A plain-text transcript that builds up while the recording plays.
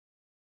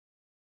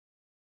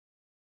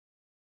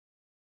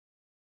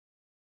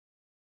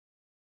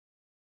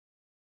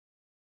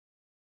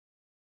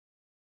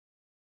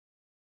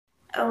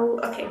Oh,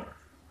 okay.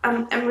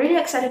 I'm really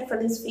excited for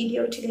this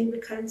video today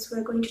because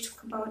we're going to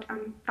talk about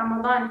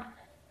Ramadan.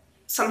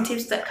 Some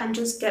tips that can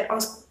just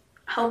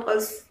help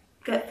us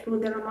get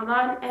through the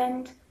Ramadan,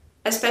 and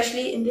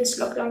especially in this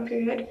lockdown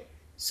period.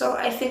 So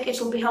I think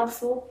it will be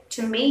helpful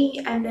to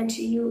me and then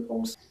to you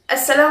also.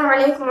 Assalamu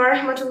alaikum wa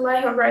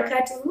rahmatullahi wa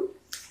barakatuh.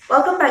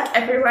 Welcome back,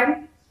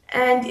 everyone.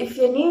 And if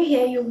you're new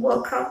here, you're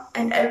welcome,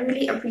 and I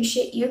really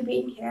appreciate you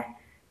being here.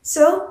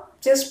 So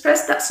just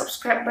press that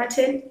subscribe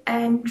button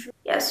and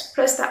yes,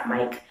 press that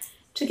mic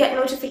to get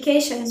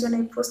notifications when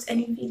I post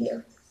any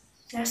video.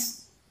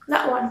 Yes,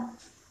 that one.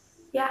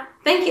 Yeah,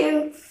 thank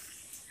you.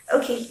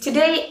 Okay,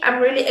 today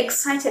I'm really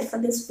excited for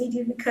this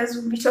video because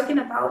we'll be talking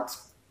about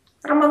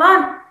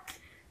Ramadan.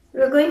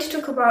 We're going to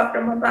talk about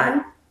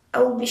Ramadan. I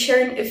will be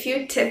sharing a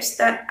few tips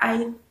that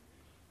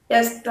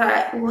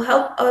that will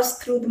help us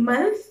through the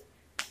month.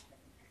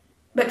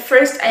 But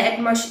first, I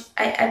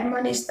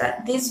admonish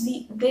that these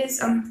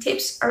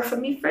tips are for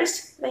me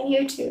first, then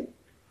you too.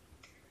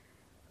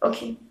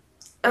 Okay.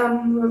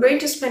 We're going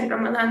to spend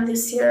Ramadan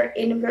this year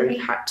in a very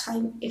hard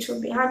time. It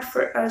will be hard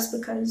for us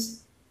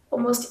because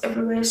almost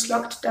everywhere is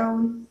locked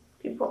down.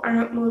 People are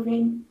not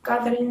moving.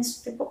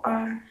 Gatherings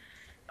are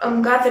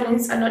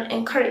not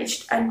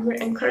encouraged, and we're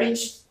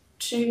encouraged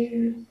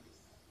to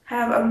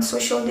have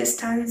social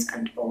distance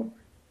and all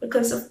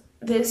because of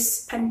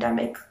this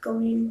pandemic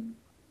going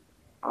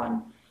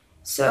on.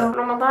 So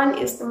Ramadan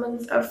is the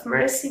month of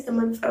mercy, the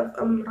month of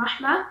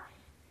rahmah,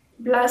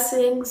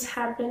 blessings,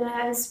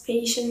 happiness,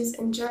 patience,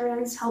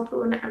 endurance, help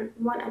one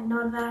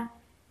another.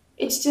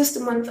 It's just a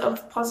month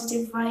of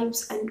positive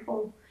vibes and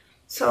all.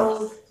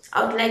 So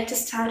I would like to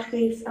start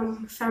with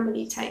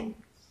family time.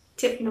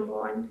 Tip number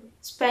one: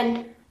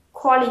 spend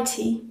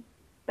quality,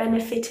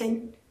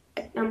 benefiting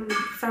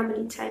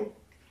family time,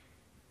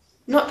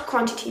 not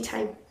quantity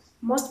time.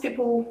 Most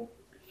people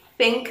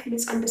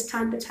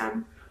misunderstand the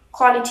term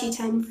quality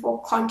time for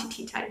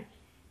quantity time.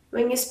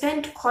 When you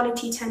spend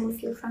quality time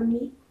with your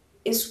family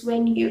is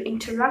when you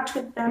interact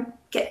with them,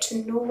 get to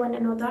know one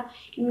another,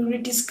 you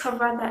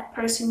rediscover that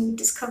person, you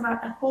discover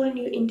a whole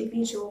new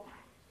individual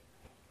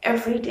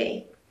every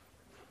day.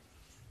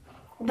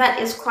 That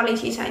is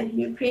quality time.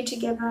 You pray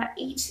together,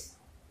 eat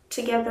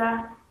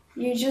together,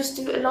 you just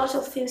do a lot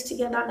of things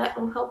together that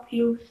will help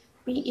you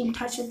be in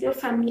touch with your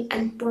family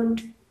and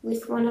bond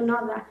with one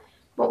another.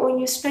 But when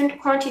you spend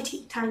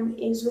quantity time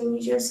is when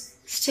you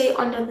just stay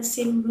under the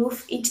same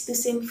roof, eat the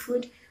same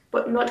food,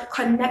 but not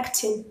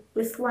connecting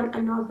with one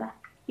another.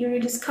 You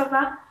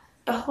rediscover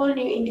a whole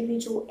new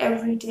individual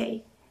every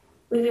day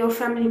with your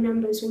family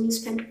members when you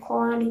spend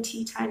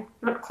quality time,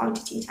 not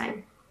quantity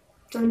time.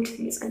 Don't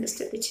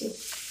misunderstand the two.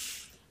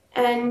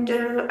 And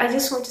I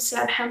just want to say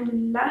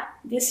Alhamdulillah,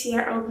 this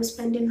year I'll be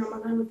spending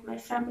Ramadan with my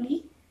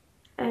family,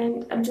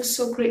 and I'm just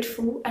so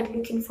grateful and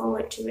looking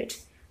forward to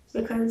it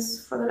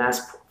because for the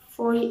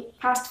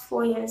past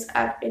 4 years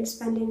I've been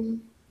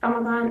spending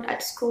Ramadan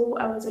at school.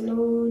 I was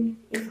alone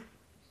in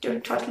a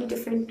totally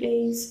different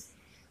place.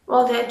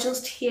 Well, they're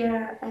just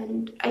here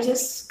and I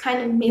just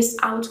kind of miss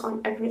out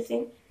on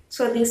everything.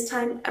 So this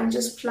time I'm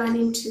just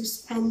planning to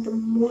spend the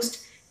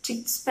most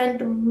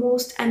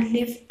and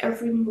live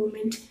every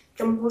moment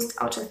the most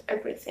out of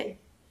everything.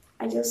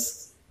 I'm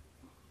just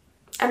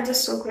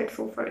so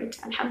grateful for it,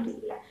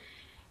 alhamdulillah.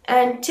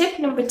 And tip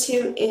number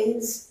two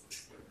is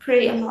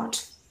pray a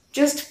lot.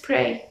 Just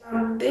pray.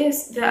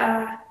 There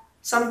are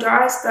some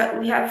du'as that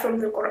we have from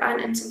the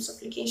Quran and some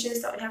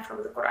supplications that we have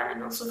from the Quran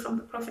and also from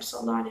the Prophet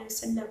sallallahu alaihi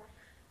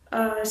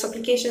wasallam.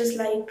 Supplications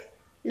like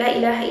La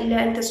ilaha illa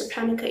anta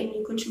subhanaka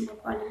inni kuntu minal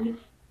zalimin.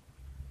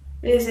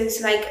 This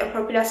is like a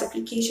popular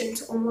supplication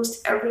to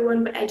almost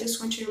everyone, but I just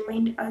want to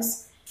remind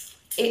us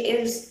it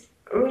is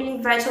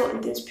really vital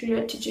in this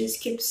period to just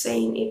keep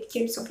saying it,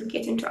 keep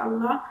supplicating to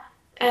Allah,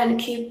 and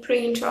keep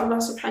praying to Allah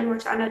subhanahu wa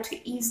ta'ala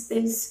to ease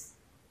this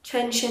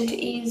tension, to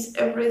ease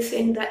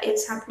everything that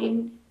is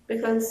happening,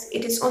 because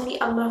it is only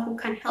Allah who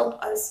can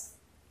help us.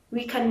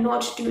 We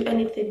cannot do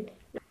anything.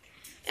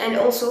 And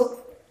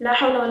also, La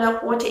hawla wa la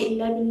quwwata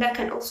illa billah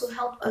can also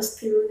help us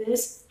through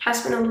this.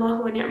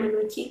 Hasbunallahu wa ni'mal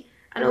wakeel.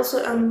 And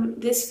also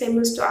this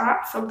famous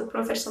dua from the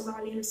Prophet sallallahu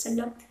alaihi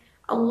wasallam,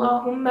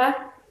 Allahumma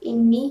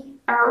inni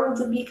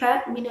a'udhu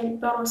bika min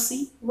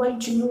al-barasi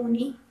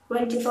wal-jununi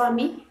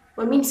wal-jidami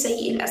wa min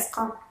sayyi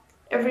al-asqam.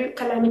 Every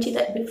calamity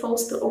that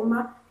befalls the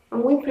ummah,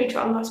 when we pray to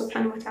Allah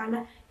subhanahu wa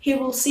ta'ala, He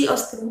will see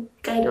us through,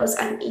 guide us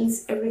and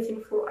ease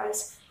everything for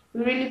us.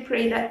 We really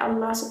pray that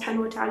Allah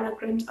subhanahu wa ta'ala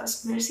grant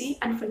us mercy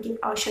and forgive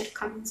our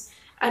shortcomings.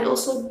 And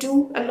also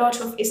do a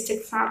lot of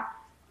istighfar.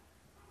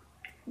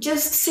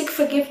 Just seek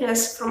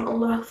forgiveness from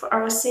Allah for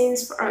our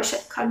sins, for our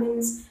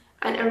shortcomings,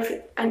 and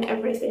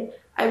everything.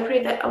 I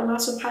pray that Allah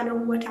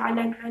subhanahu wa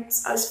ta'ala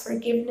grants us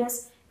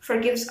forgiveness,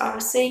 forgives our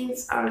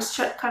sins, our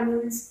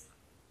shortcomings,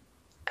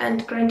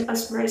 and grant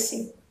us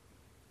mercy.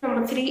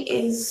 Number three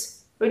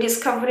is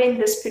rediscovering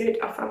the spirit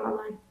of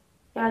Ramadan.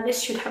 Yeah,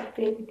 this should have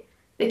been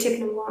the tip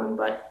number one,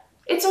 but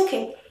it's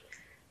okay.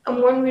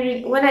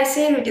 When I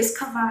say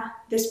rediscover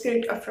the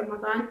spirit of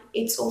Ramadan,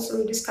 it's also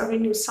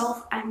rediscovering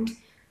yourself and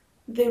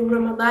the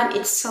Ramadan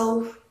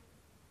itself,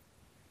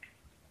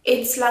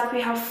 it's like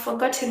we have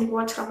forgotten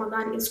what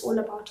Ramadan is all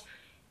about.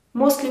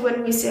 Mostly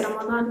when we say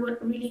Ramadan,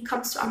 what really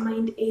comes to our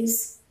mind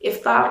is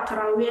iftar,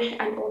 tarawih,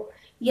 and all.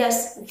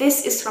 Yes,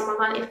 this is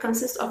Ramadan. It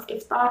consists of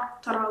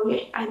iftar,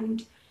 tarawih,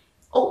 and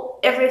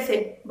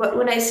everything. But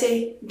when I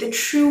say the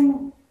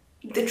true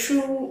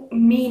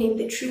meaning,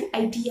 the true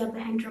idea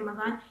behind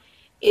Ramadan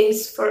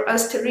is for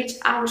us to reach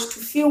out to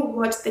feel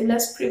what the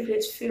less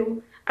privileged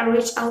feel and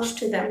reach out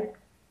to them.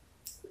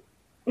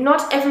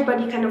 Not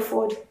everybody can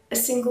afford a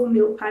single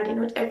meal per day.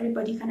 Not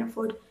everybody can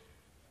afford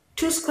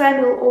 2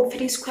 square meal or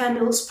 3 square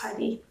meals per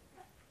day.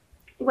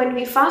 When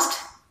we fast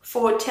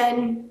for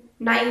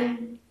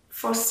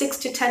 6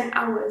 to 10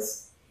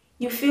 hours,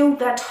 you feel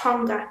that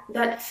hunger,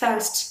 that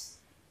thirst.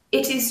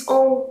 It is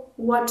all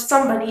what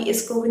somebody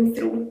is going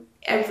through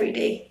every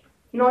day.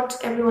 Not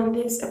everyone.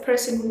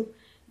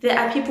 There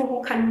are people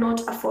who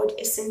cannot afford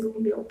a single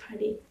meal per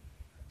day.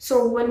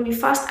 So when we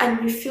fast and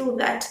we feel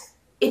that,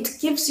 it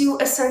gives you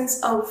a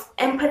sense of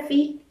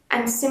empathy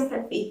and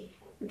sympathy.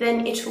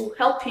 Then it will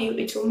help you,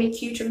 it will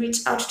make you to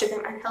reach out to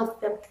them and help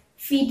them,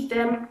 feed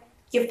them,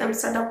 give them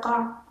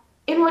sadaqah,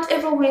 in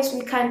whatever ways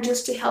we can,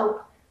 just to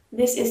help.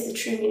 This is the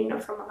true meaning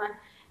of Ramadan.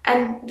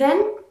 And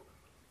then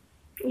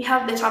we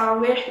have the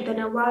tarawih, the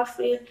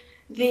nawafil,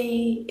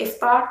 the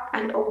iftar,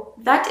 and all.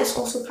 That is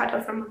also part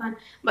of Ramadan.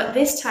 But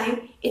this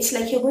time, it's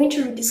like you're going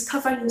to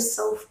rediscover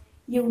yourself.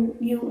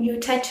 You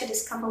tend to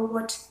discover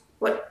what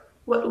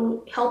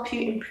will help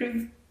you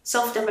improve.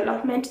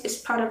 Self-development is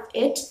part of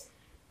it.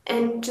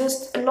 And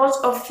just a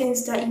lot of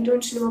things that you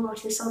don't know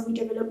about yourself. You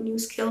develop new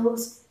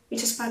skills,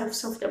 which is part of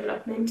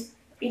self-development.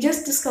 You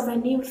just discover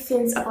new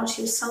things about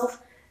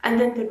yourself, and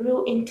then the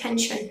real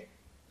intention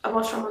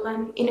about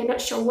Ramadan. In a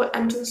nutshell, what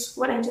I just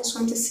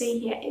want to say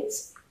here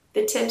is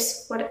the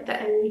tips that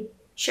I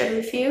shared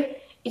with you.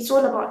 It's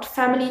all about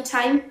family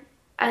time,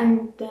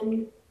 and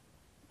then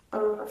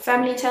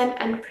family time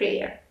and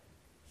prayer.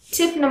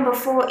 Tip number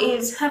 4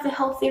 is have a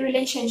healthy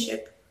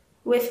relationship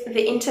with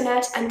the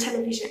internet and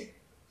television.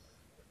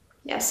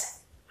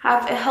 Yes,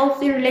 have a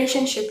healthy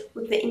relationship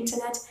with the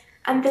internet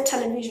and the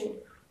television.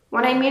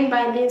 What I mean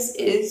by this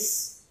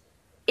is,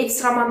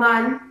 it's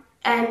Ramadan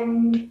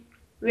and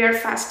we're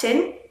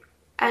fasting,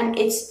 and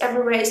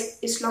everywhere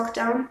is locked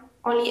down.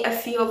 Only a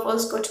few of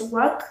us go to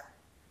work.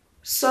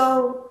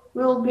 So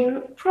we'll be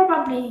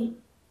probably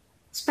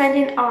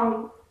spending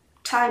our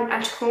time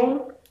at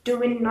home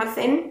doing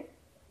nothing,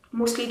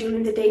 mostly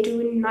during the day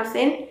doing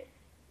nothing.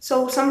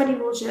 So somebody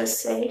will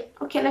just say,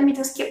 okay, let me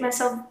just keep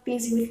myself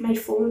busy with my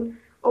phone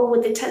or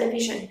with the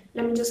television.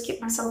 Let me just keep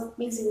myself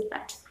busy with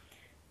that.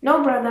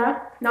 No,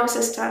 brother, no,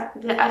 sister,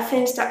 there are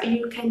things that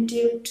you can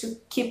do to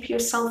keep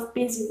yourself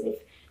busy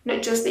with,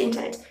 not just the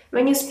internet.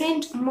 When you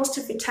spend most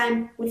of your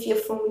time with your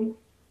phone,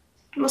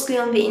 mostly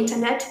on the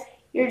internet,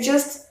 you're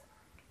just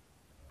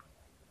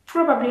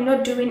probably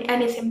not doing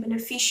anything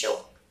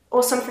beneficial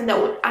or something that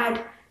would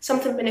add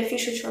something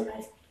beneficial to your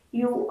life.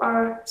 You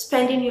are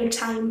spending your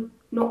time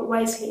not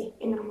wisely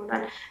in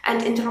Ramadan.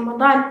 And in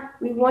Ramadan,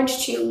 we want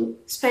to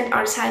spend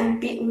our time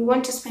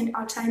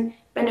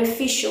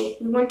beneficial.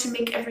 We want to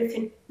make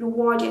everything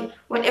rewarding.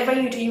 Whatever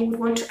you do, you would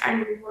want to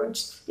earn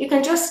rewards. You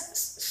can just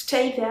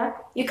stay there.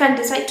 You can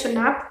decide to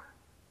nap,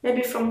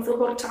 maybe from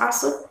Dhuhr to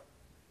Asr.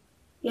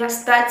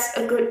 Yes, that's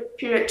a good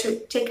period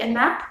to take a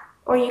nap.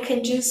 Or you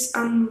can just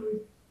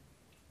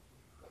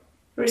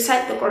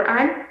recite the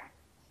Quran.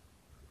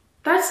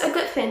 That's a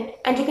good thing.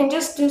 And you can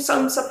just do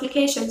some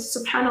supplications.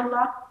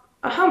 Subhanallah.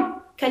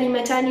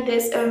 Kalimatani,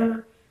 there's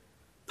a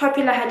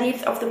popular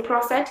hadith of the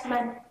Prophet.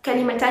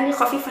 Kalimatani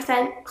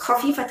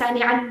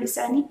khafifatani an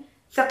lisani,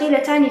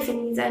 thaqilatani fil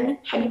mizani,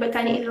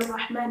 habibatani ila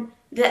rahman.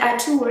 There are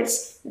 2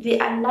 words. They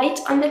are light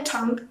on the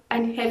tongue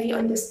and heavy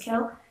on the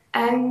scale.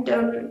 And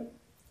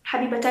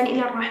habibatani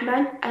ila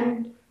rahman,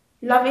 and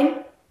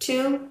loving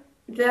to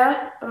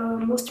the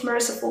most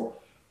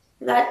merciful.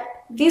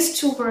 That these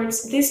two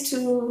words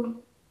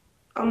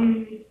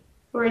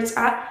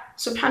are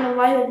Subhanallah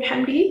wa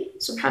bihamdihi,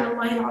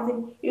 Subhanallah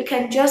al-azim. You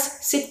can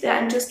just sit there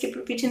and just keep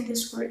repeating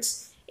these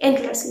words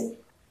endlessly.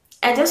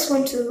 I just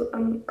want to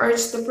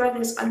urge the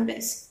brothers on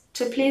this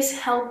to please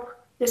help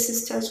the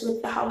sisters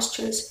with the house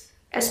chores,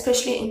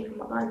 especially in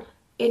Ramadan.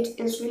 It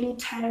is really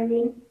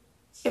tiring.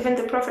 Even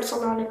the Prophet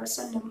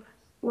ﷺ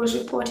was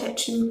reported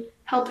to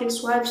help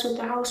his wives with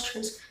the house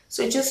chores.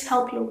 So just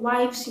help your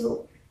wives,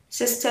 your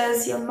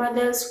sisters, your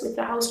mothers with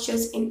the house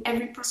chores in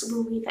every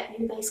possible way that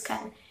you guys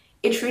can.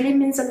 It really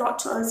means a lot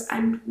to us,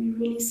 and we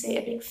really say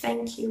a big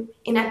thank you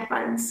in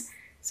advance.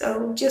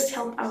 So just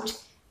help out.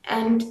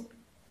 And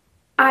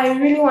I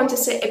really want to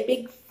say a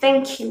big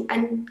thank you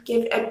and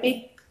give a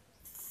big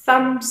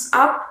thumbs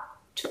up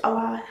to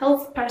our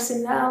health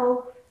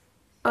personnel,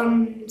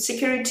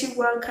 security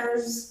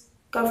workers,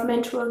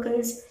 government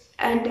workers,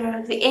 and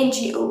the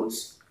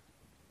NGOs.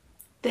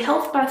 The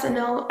health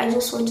personnel, I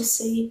just want to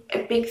say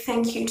a big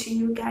thank you to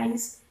you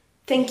guys.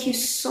 Thank you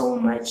so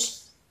much.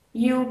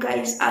 You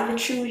guys are the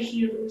true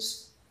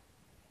heroes.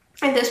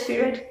 In this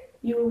period,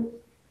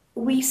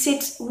 we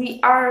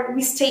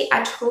stay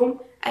at home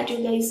and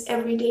you guys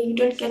every day you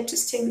don't get to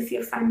stay with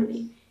your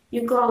family.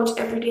 You go out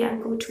every day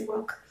and go to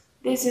work.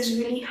 This is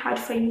really hard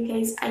for you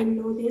guys. I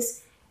know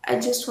this. I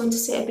just want to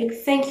say a big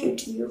thank you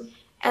to you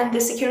and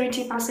the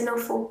security personnel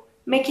for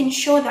making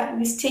sure that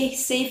we stay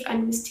safe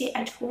and we stay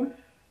at home.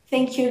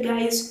 Thank you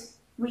guys.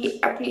 We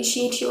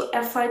appreciate your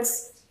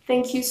efforts.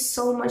 Thank you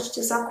so much.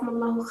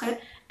 Jazakumullahu khair.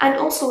 And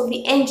also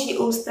the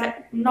NGOs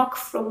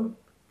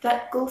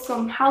that go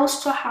from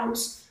house to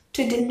house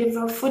to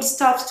deliver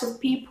foodstuffs to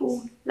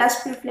people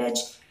less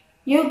privileged.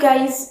 You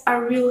guys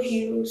are real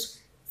heroes.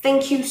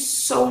 Thank you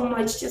so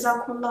much.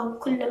 Jazakumullah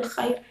kullal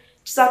khair.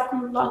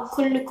 Jazakumullah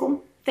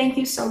kullukum. Thank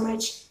you so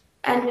much.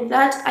 And with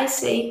that, I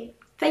say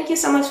thank you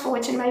so much for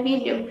watching my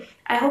video.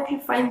 I hope you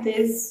find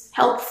this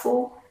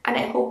helpful, and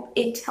I hope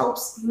it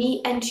helps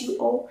me and you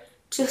all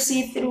to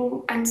see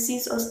through and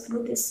sees us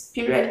through this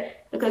period,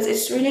 because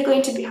it's really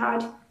going to be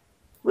hard.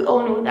 We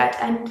all know that,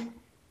 and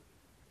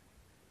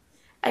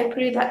I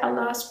pray that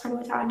Allah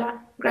subhanahu wa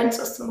ta'ala grants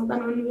us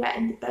Ramadan when we are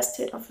in the best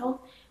state of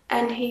health,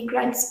 and He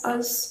grants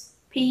us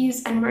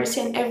peace and mercy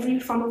and every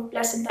form of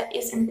blessing that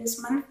is in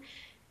this month.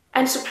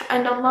 And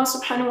Allah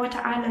subhanahu wa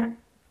ta'ala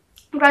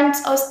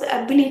grants us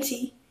the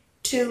ability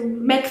to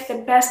make the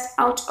best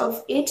out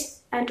of it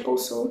and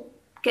also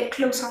get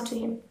closer to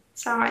Him.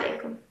 Assalamu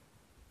alaikum.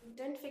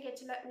 Don't forget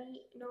to let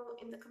me know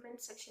in the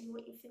comment section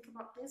what you think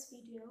about this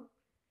video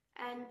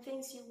and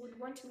things you would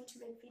want me to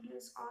make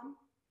videos on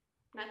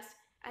next.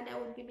 And I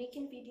will be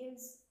making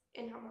videos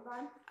in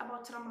Ramadan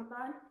about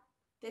Ramadan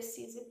this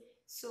season.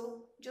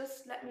 So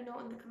just let me know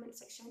in the comment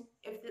section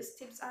if these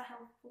tips are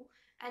helpful,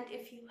 and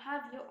if you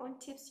have your own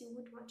tips you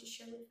would want to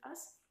share with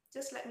us,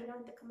 just let me know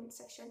in the comment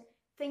section.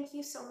 Thank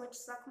you so much.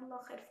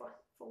 Jazakumullah khair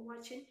for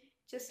watching.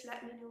 Just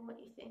let me know what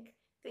you think.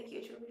 Thank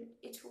you.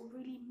 It will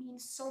really mean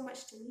so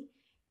much to me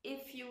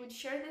if you would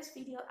share this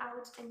video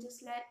out and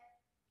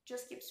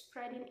just keep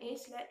spreading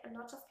it. Let a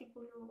lot of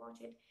people know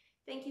about it.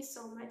 Thank you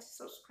so much.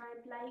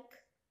 Subscribe, like,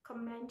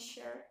 comment,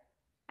 share,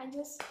 and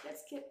just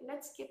let's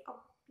keep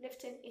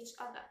uplifting each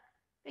other.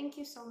 Thank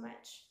you so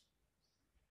much.